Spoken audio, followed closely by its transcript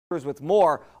With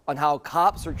more on how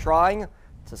cops are trying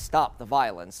to stop the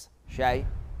violence. Shay?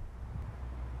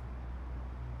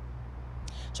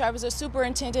 Travis, the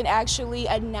superintendent actually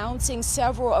announcing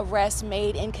several arrests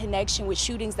made in connection with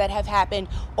shootings that have happened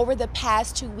over the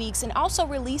past 2 weeks, and also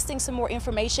releasing some more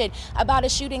information about a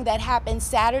shooting that happened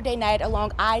Saturday night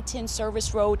along I-10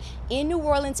 Service Road in New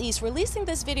Orleans East. Releasing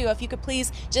this video, if you could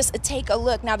please just take a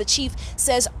look. Now, the chief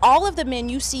says all of the men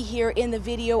you see here in the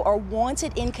video are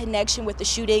wanted in connection with the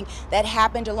shooting that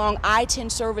happened along I-10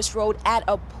 Service Road at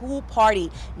a pool party.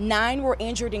 9 were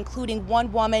injured, including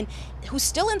one woman who's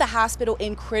still in the hospital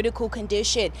in critical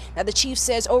condition. Now, the chief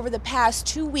says over the past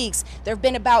 2 weeks, there have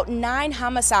been about 9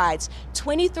 homicides,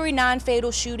 23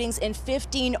 non-fatal shootings, and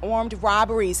 15 armed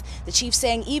robberies. The chief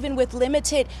saying even with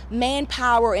limited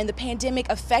manpower and the pandemic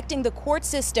affecting the court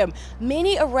system,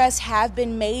 many arrests have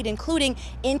been made, including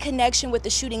in connection with the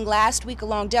shooting last week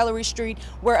along Delaware Street,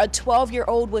 where a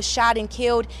 12-year-old was shot and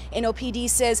killed. NOPD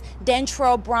says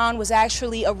Dentrell Brown was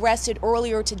actually arrested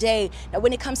earlier today. Now,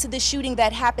 when it comes to the shooting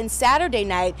that happened Saturday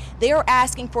night, they are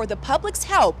asking for the public's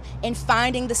help in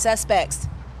finding the suspects.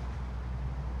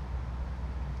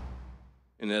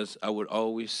 And as I would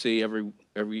always say,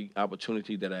 every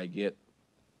opportunity that I get,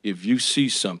 if you see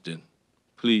something,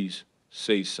 please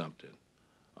say something.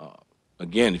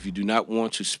 Again, if you do not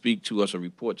want to speak to us or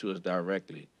report to us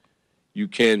directly, you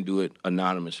can do it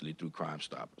anonymously through Crime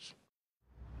Stoppers.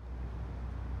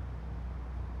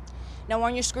 Now,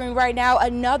 on your screen right now,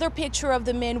 another picture of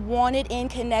the men wanted in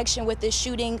connection with this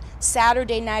shooting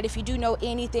Saturday night. If you do know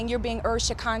anything, you're being urged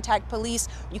to contact police.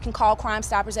 You can call Crime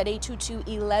Stoppers at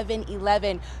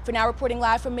 822-1111. For now, reporting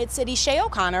live from Mid-City, Shay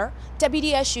O'Connor,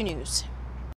 WDSU News.